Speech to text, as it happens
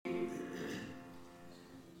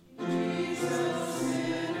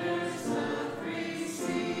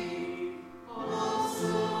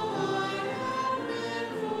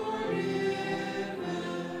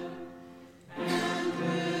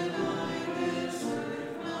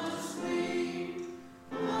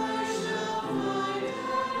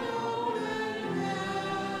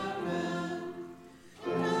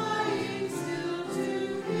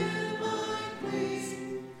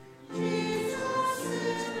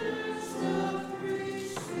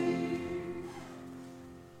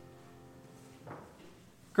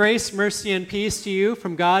Grace, mercy, and peace to you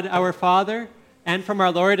from God our Father and from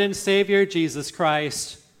our Lord and Savior, Jesus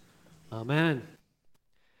Christ. Amen.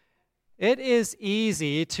 It is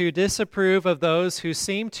easy to disapprove of those who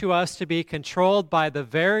seem to us to be controlled by the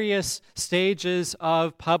various stages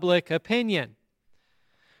of public opinion.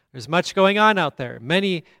 There's much going on out there,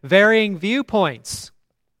 many varying viewpoints.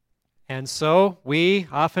 And so we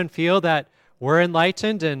often feel that we're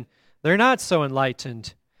enlightened and they're not so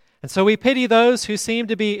enlightened. And so we pity those who seem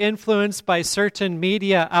to be influenced by certain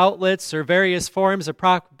media outlets or various forms of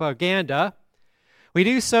propaganda. We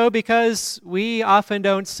do so because we often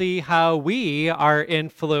don't see how we are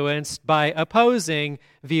influenced by opposing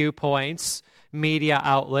viewpoints, media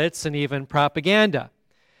outlets, and even propaganda.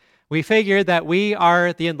 We figure that we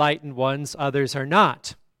are the enlightened ones, others are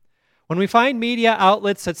not. When we find media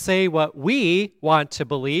outlets that say what we want to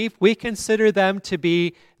believe, we consider them to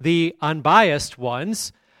be the unbiased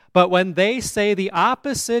ones. But when they say the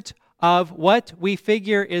opposite of what we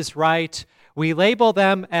figure is right, we label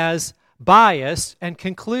them as biased and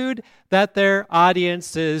conclude that their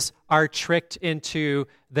audiences are tricked into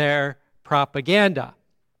their propaganda.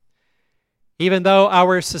 Even though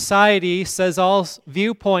our society says all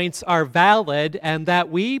viewpoints are valid and that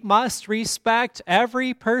we must respect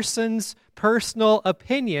every person's personal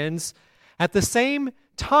opinions, at the same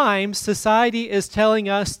time, society is telling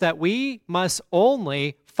us that we must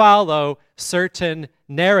only follow certain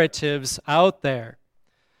narratives out there.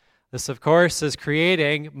 This, of course, is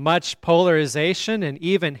creating much polarization and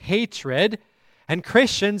even hatred, and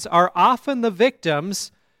Christians are often the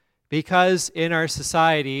victims because in our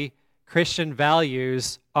society, Christian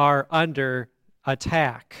values are under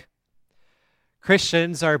attack.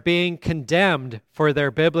 Christians are being condemned for their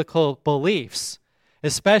biblical beliefs,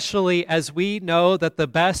 especially as we know that the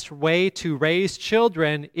best way to raise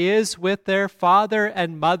children is with their father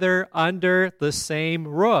and mother under the same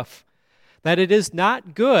roof. That it is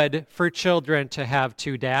not good for children to have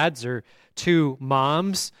two dads or two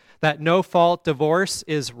moms, that no-fault divorce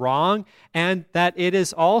is wrong, and that it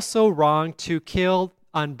is also wrong to kill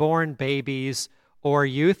unborn babies or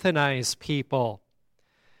euthanize people.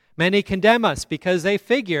 Many condemn us because they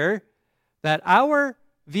figure that our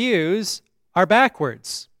views are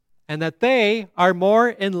backwards and that they are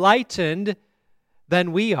more enlightened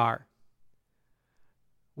than we are.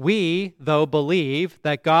 We, though, believe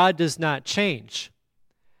that God does not change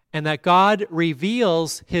and that God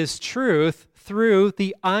reveals His truth through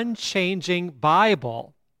the unchanging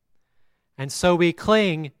Bible. And so we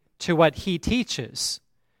cling to what He teaches.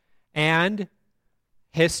 And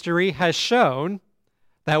history has shown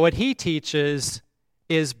that what He teaches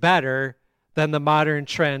is better than the modern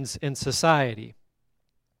trends in society.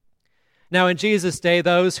 Now, in Jesus' day,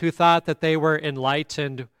 those who thought that they were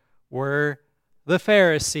enlightened were the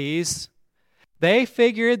Pharisees. They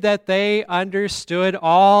figured that they understood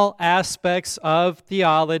all aspects of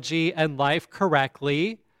theology and life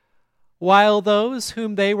correctly, while those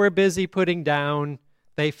whom they were busy putting down,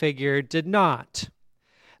 they figured did not.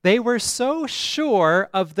 They were so sure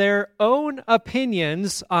of their own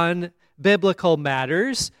opinions on biblical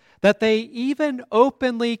matters that they even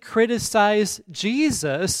openly criticized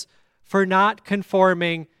Jesus for not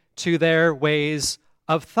conforming to their ways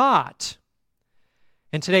of thought.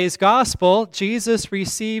 In today's gospel, Jesus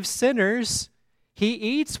receives sinners. He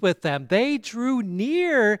eats with them. They drew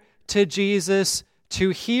near to Jesus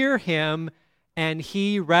to hear Him, and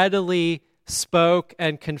He readily spoke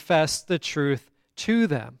and confessed the truth to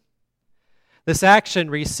them. This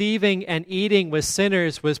action, receiving and eating with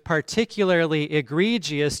sinners, was particularly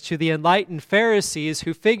egregious to the enlightened Pharisees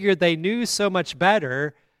who figured they knew so much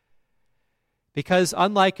better, because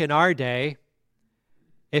unlike in our day,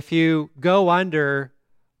 if you go under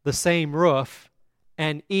the same roof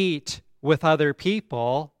and eat with other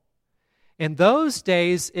people, in those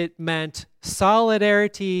days it meant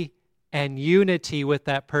solidarity and unity with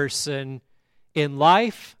that person in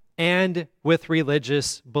life and with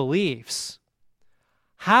religious beliefs.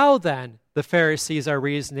 How then, the Pharisees are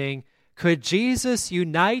reasoning, could Jesus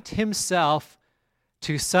unite Himself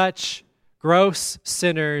to such gross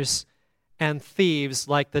sinners and thieves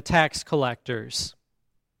like the tax collectors?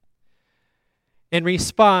 In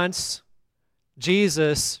response,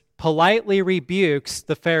 Jesus politely rebukes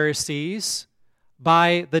the Pharisees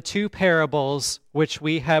by the two parables which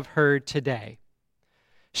we have heard today,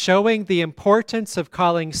 showing the importance of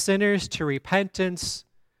calling sinners to repentance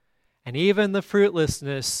and even the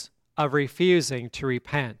fruitlessness of refusing to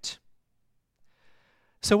repent.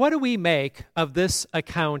 So what do we make of this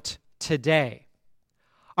account today?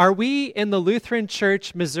 Are we in the Lutheran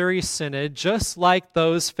Church Missouri Synod just like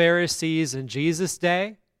those Pharisees in Jesus'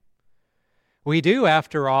 day? We do,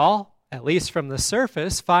 after all, at least from the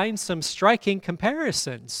surface, find some striking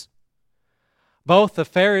comparisons. Both the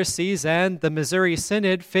Pharisees and the Missouri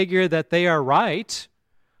Synod figure that they are right,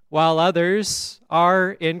 while others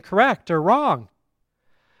are incorrect or wrong.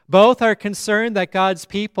 Both are concerned that God's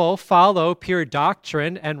people follow pure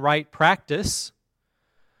doctrine and right practice.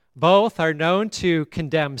 Both are known to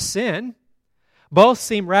condemn sin. Both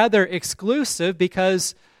seem rather exclusive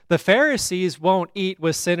because the Pharisees won't eat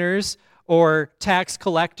with sinners or tax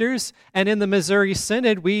collectors, and in the Missouri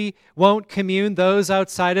Synod, we won't commune those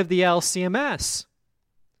outside of the LCMS.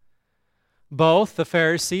 Both the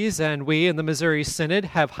Pharisees and we in the Missouri Synod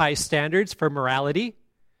have high standards for morality,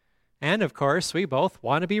 and of course, we both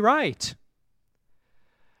want to be right.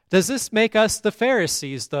 Does this make us the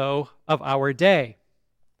Pharisees, though, of our day?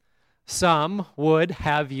 Some would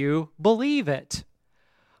have you believe it.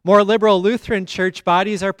 More liberal Lutheran church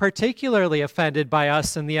bodies are particularly offended by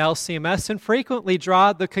us in the LCMS and frequently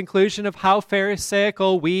draw the conclusion of how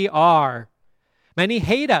Pharisaical we are. Many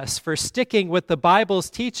hate us for sticking with the Bible's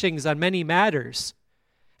teachings on many matters.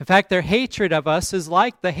 In fact, their hatred of us is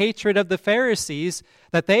like the hatred of the Pharisees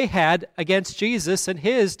that they had against Jesus and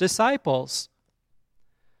his disciples.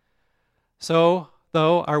 So,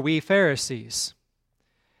 though, are we Pharisees?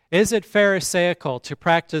 Is it Pharisaical to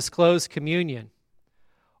practice closed communion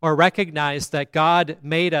or recognize that God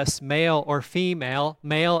made us male or female,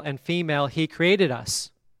 male and female, he created us?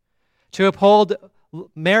 To uphold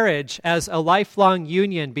marriage as a lifelong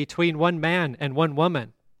union between one man and one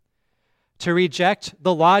woman? To reject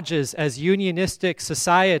the lodges as unionistic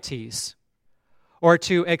societies? Or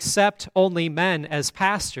to accept only men as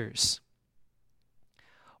pastors?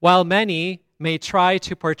 While many may try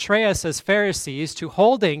to portray us as Pharisees to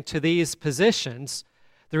holding to these positions,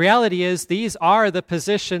 the reality is these are the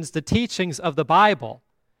positions, the teachings of the Bible,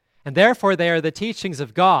 and therefore they are the teachings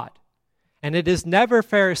of God. And it is never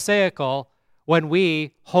Pharisaical when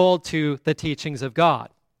we hold to the teachings of God.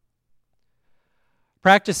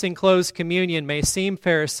 Practicing closed communion may seem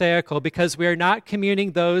Pharisaical because we are not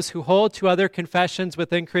communing those who hold to other confessions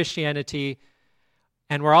within Christianity,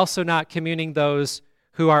 and we're also not communing those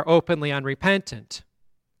who are openly unrepentant.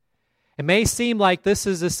 It may seem like this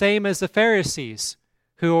is the same as the Pharisees,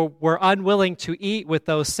 who were unwilling to eat with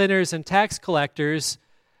those sinners and tax collectors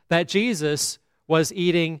that Jesus was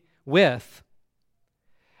eating with.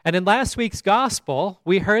 And in last week's gospel,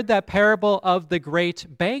 we heard that parable of the great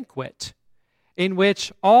banquet, in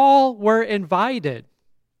which all were invited.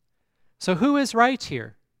 So who is right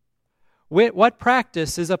here? What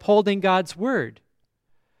practice is upholding God's word?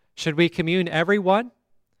 Should we commune everyone?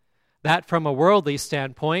 That, from a worldly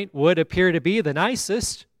standpoint, would appear to be the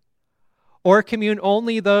nicest. Or commune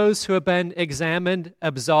only those who have been examined,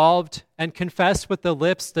 absolved, and confessed with the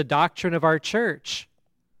lips the doctrine of our church?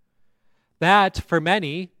 That, for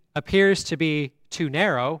many, appears to be too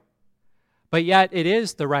narrow, but yet it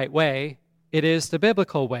is the right way. It is the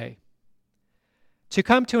biblical way. To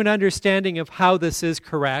come to an understanding of how this is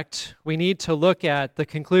correct, we need to look at the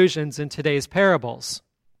conclusions in today's parables.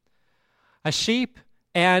 A sheep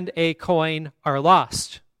and a coin are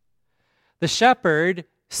lost. The shepherd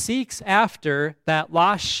seeks after that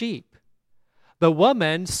lost sheep. The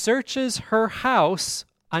woman searches her house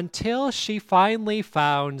until she finally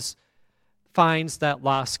finds that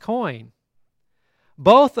lost coin.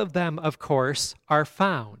 Both of them, of course, are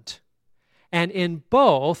found. And in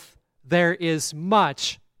both, there is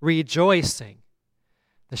much rejoicing.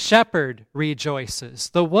 The shepherd rejoices.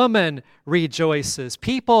 The woman rejoices.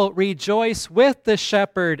 People rejoice with the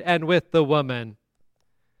shepherd and with the woman.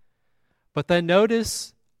 But then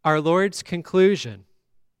notice our Lord's conclusion.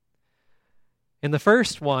 In the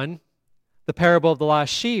first one, the parable of the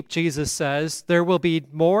lost sheep, Jesus says, there will be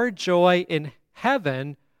more joy in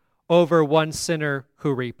heaven over one sinner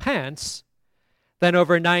who repents than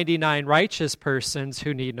over 99 righteous persons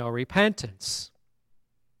who need no repentance.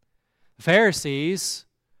 The Pharisees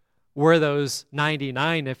were those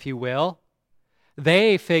 99, if you will.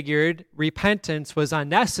 They figured repentance was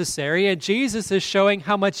unnecessary, and Jesus is showing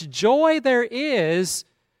how much joy there is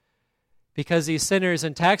because these sinners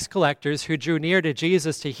and tax collectors who drew near to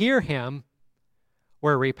Jesus to hear him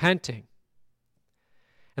were repenting.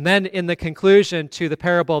 And then in the conclusion to the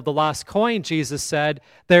parable of the lost coin, Jesus said,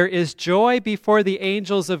 there is joy before the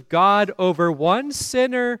angels of God over one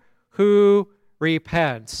sinner who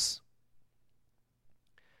repents.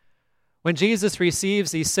 When Jesus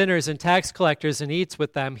receives these sinners and tax collectors and eats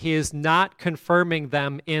with them, he is not confirming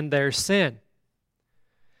them in their sin.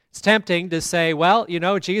 It's tempting to say, well,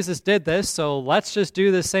 Jesus did this, so let's just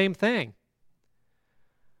do the same thing.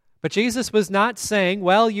 But Jesus was not saying,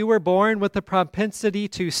 well, you were born with the propensity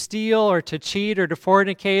to steal or to cheat or to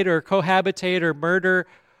fornicate or cohabitate or murder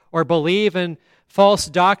or believe in false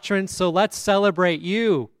doctrines, so let's celebrate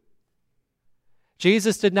you.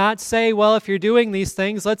 Jesus did not say, well, if you're doing these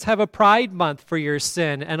things, let's have a pride month for your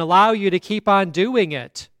sin and allow you to keep on doing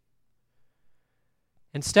it.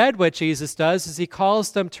 Instead, what Jesus does is he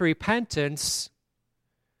calls them to repentance,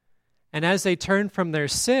 and as they turn from their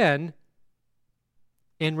sin,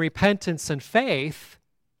 in repentance and faith,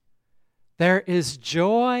 there is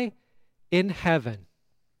joy in heaven.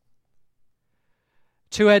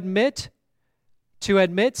 To admit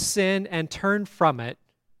sin and turn from it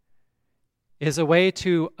is a way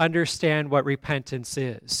to understand what repentance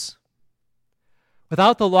is.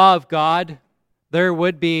 Without the law of God, there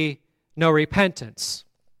would be no repentance.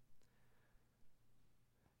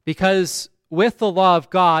 Because with the law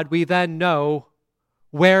of God, we then know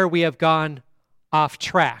where we have gone off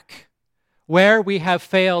track, where we have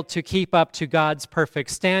failed to keep up to God's perfect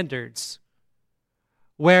standards,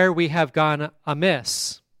 where we have gone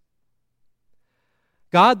amiss.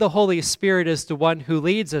 God, the Holy Spirit, is the one who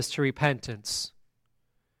leads us to repentance.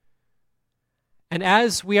 And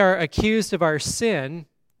as we are accused of our sin,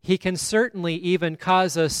 he can certainly even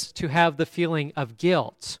cause us to have the feeling of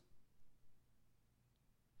guilt.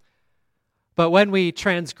 But when we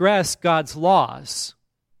transgress God's laws,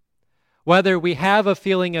 whether we have a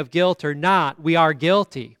feeling of guilt or not, we are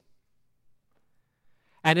guilty.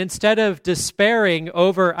 And instead of despairing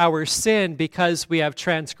over our sin because we have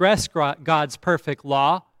transgressed God's perfect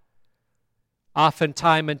law, often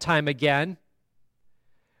time and time again,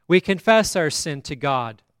 we confess our sin to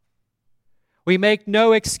God. We make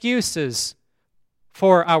no excuses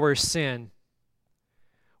for our sin.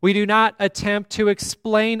 We do not attempt to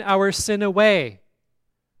explain our sin away.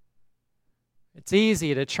 It's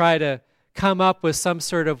easy to try to come up with some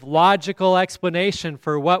sort of logical explanation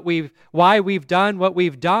for why we've done what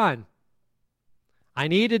we've done. I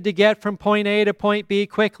needed to get from point A to point B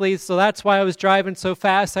quickly, so that's why I was driving so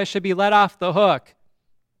fast. I should be let off the hook.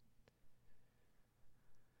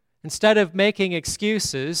 Instead of making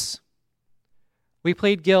excuses, we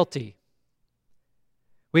plead guilty.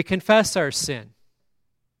 We confess our sin.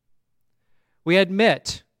 We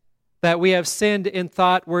admit that we have sinned in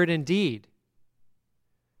thought, word, and deed.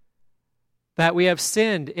 That we have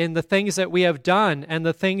sinned in the things that we have done and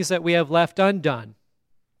the things that we have left undone.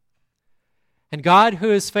 And God,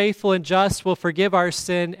 who is faithful and just, will forgive our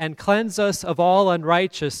sin and cleanse us of all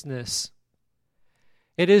unrighteousness.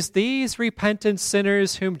 It is these repentant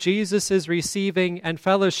sinners whom Jesus is receiving and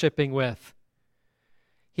fellowshipping with.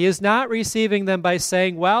 He is not receiving them by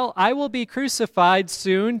saying, well, I will be crucified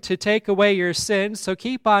soon to take away your sins, so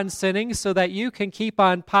keep on sinning so that you can keep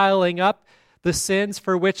on piling up the sins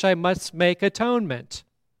for which I must make atonement.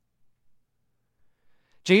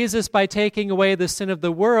 Jesus, by taking away the sin of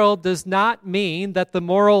the world, does not mean that the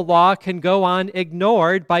moral law can go on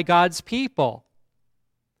ignored by God's people,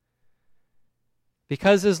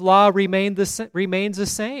 because his law remains the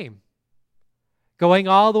same, going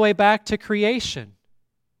all the way back to creation.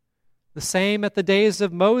 The same at the days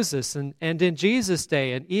of Moses and in Jesus'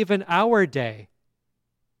 day and even our day.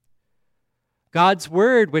 God's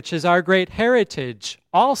word, which is our great heritage,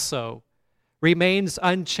 also remains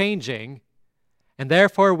unchanging, and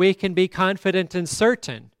therefore we can be confident and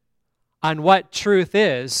certain on what truth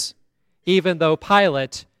is, even though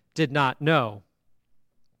Pilate did not know.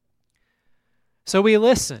 So we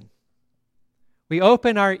listen. We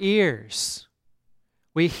open our ears.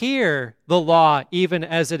 We hear the law even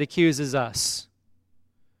as it accuses us.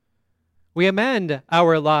 We amend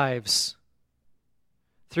our lives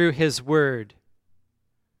through his word.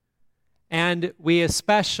 And we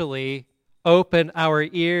especially open our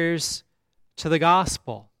ears to the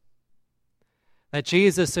gospel, that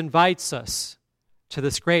Jesus invites us to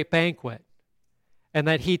this great banquet, and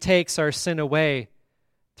that he takes our sin away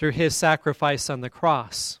through his sacrifice on the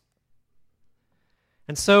cross.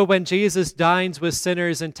 And so when Jesus dines with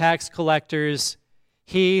sinners and tax collectors,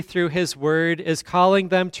 he, through his word, is calling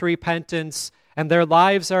them to repentance, and their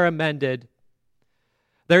lives are amended.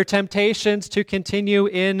 Their temptations to continue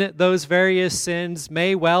in those various sins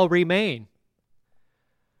may well remain.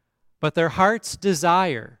 But their heart's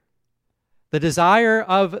desire, the desire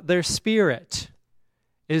of their spirit,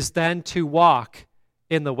 is then to walk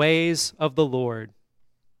in the ways of the Lord.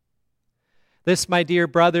 This, my dear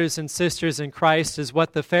brothers and sisters in Christ, is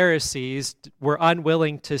what the Pharisees were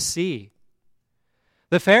unwilling to see.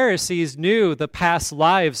 The Pharisees knew the past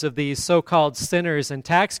lives of these so-called sinners and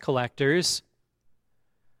tax collectors,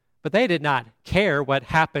 but they did not care what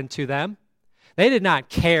happened to them. They did not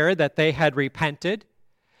care that they had repented.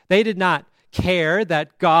 They did not care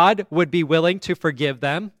that God would be willing to forgive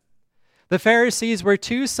them. The Pharisees were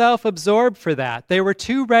too self-absorbed for that. They were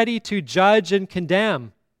too ready to judge and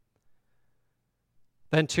condemn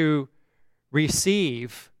than to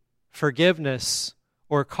receive forgiveness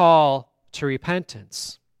or call to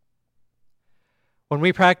repentance. When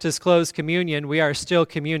we practice closed communion, we are still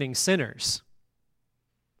communing sinners.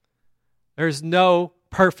 There's no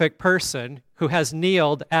perfect person who has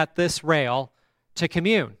kneeled at this rail to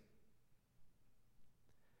commune.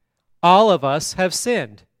 All of us have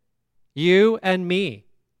sinned, you and me.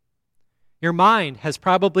 Your mind has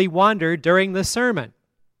probably wandered during the sermon.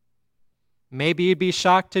 Maybe you'd be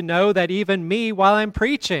shocked to know that even me, while I'm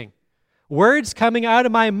preaching, words coming out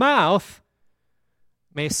of my mouth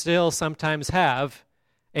may still sometimes have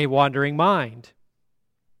a wandering mind.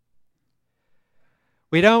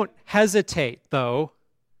 We don't hesitate, though,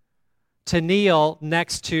 to kneel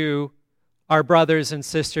next to our brothers and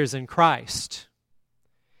sisters in Christ,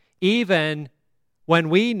 even when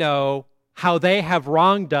we know how they have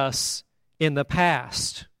wronged us in the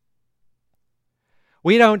past.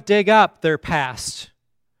 We don't dig up their past.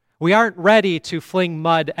 We aren't ready to fling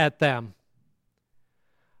mud at them.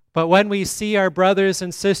 But when we see our brothers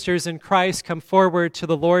and sisters in Christ come forward to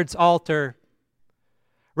the Lord's altar,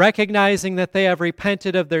 recognizing that they have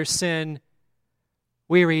repented of their sin,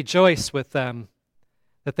 we rejoice with them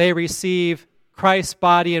that they receive Christ's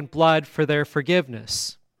body and blood for their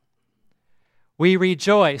forgiveness. We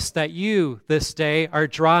rejoice that you this day are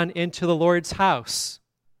drawn into the Lord's house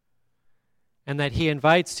and that he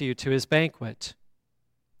invites you to his banquet.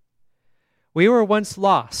 We were once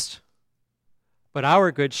lost, but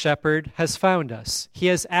our good shepherd has found us. He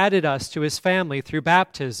has added us to his family through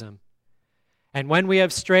baptism. And when we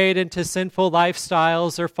have strayed into sinful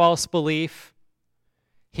lifestyles or false belief,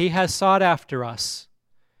 he has sought after us,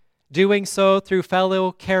 doing so through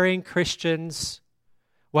fellow caring Christians,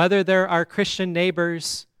 whether they're our Christian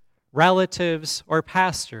neighbors, relatives, or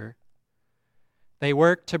pastor. They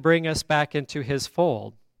work to bring us back into his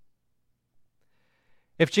fold.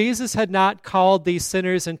 If Jesus had not called these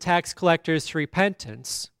sinners and tax collectors to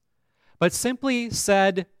repentance, but simply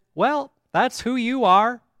said, well, that's who you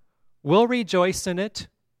are, we'll rejoice in it,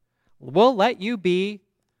 we'll let you be,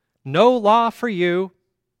 no law for you,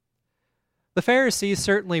 the Pharisees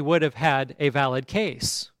certainly would have had a valid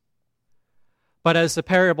case. But as the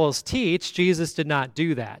parables teach, Jesus did not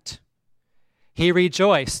do that. He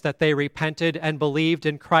rejoiced that they repented and believed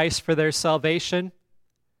in Christ for their salvation.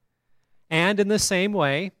 And in the same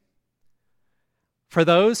way, for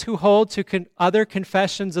those who hold to other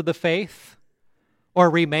confessions of the faith or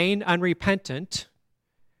remain unrepentant,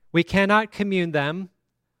 we cannot commune them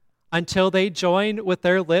until they join with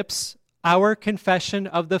their lips our confession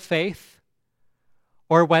of the faith,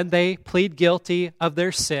 or when they plead guilty of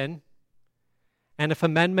their sin, and if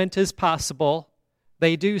amendment is possible,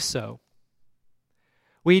 they do so.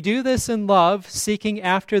 We do this in love, seeking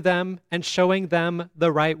after them and showing them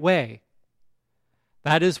the right way.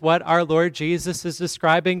 That is what our Lord Jesus is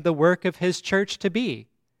describing the work of his church to be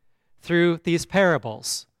through these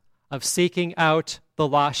parables of seeking out the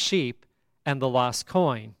lost sheep and the lost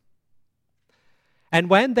coin. And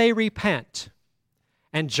when they repent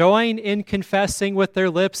and join in confessing with their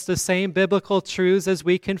lips the same biblical truths as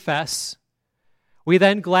we confess, we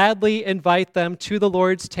then gladly invite them to the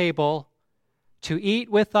Lord's table to eat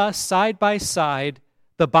with us side by side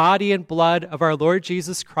the body and blood of our Lord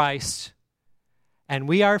Jesus Christ, and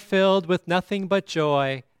we are filled with nothing but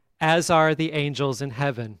joy, as are the angels in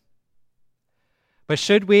heaven. But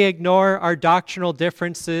should we ignore our doctrinal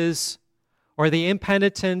differences or the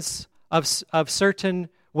impenitence of certain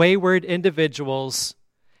wayward individuals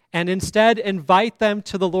and instead invite them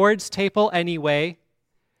to the Lord's table anyway,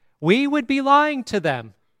 we would be lying to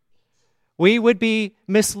them. We would be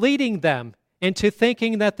misleading them into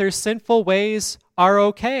thinking that their sinful ways are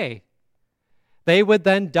okay. They would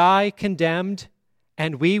then die condemned,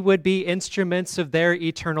 and we would be instruments of their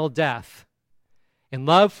eternal death. In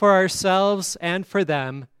love for ourselves and for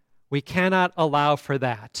them, we cannot allow for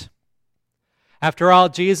that. After all,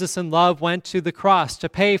 Jesus in love went to the cross to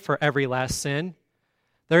pay for every last sin.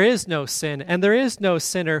 There is no sin, and there is no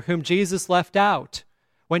sinner whom Jesus left out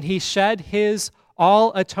when he shed his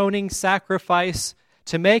all-atoning sacrifice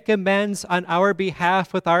to make amends on our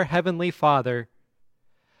behalf with our Heavenly Father.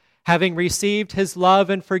 Having received his love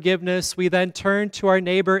and forgiveness, we then turn to our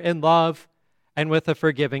neighbor in love and with a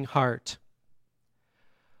forgiving heart.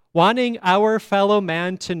 Wanting our fellow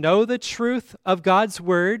man to know the truth of God's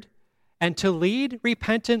word and to lead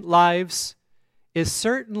repentant lives is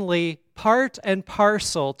certainly part and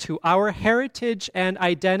parcel to our heritage and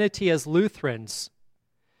identity as Lutherans.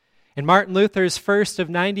 In Martin Luther's first of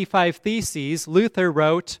 95 Theses, Luther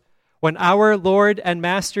wrote, "When our Lord and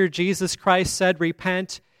Master Jesus Christ said,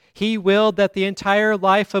 'Repent,' he willed that the entire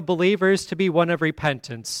life of believers to be one of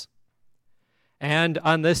repentance." And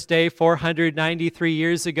on this day, 493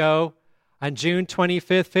 years ago, on June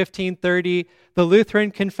 25th, 1530, the Lutheran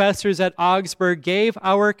confessors at Augsburg gave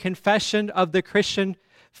our confession of the Christian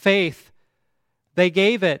faith. They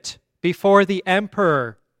gave it before the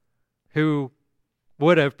emperor, who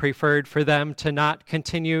would have preferred for them to not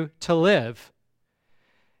continue to live.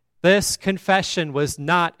 This confession was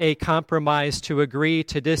not a compromise to agree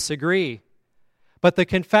to disagree. But the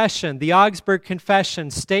confession, the Augsburg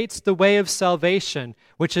Confession, states the way of salvation,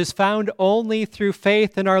 which is found only through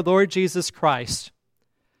faith in our Lord Jesus Christ.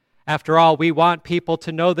 After all, we want people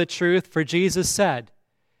to know the truth, for Jesus said,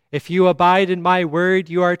 "If you abide in my word,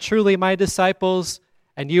 you are truly my disciples,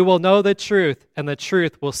 and you will know the truth, and the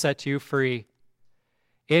truth will set you free."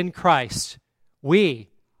 In Christ, we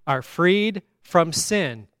are freed from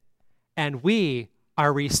sin, and we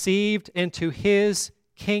are received into his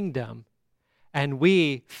kingdom, and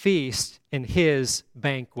we feast in his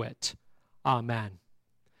banquet. Amen.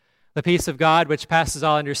 The peace of God, which passes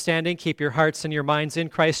all understanding, keep your hearts and your minds in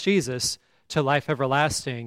Christ Jesus to life everlasting.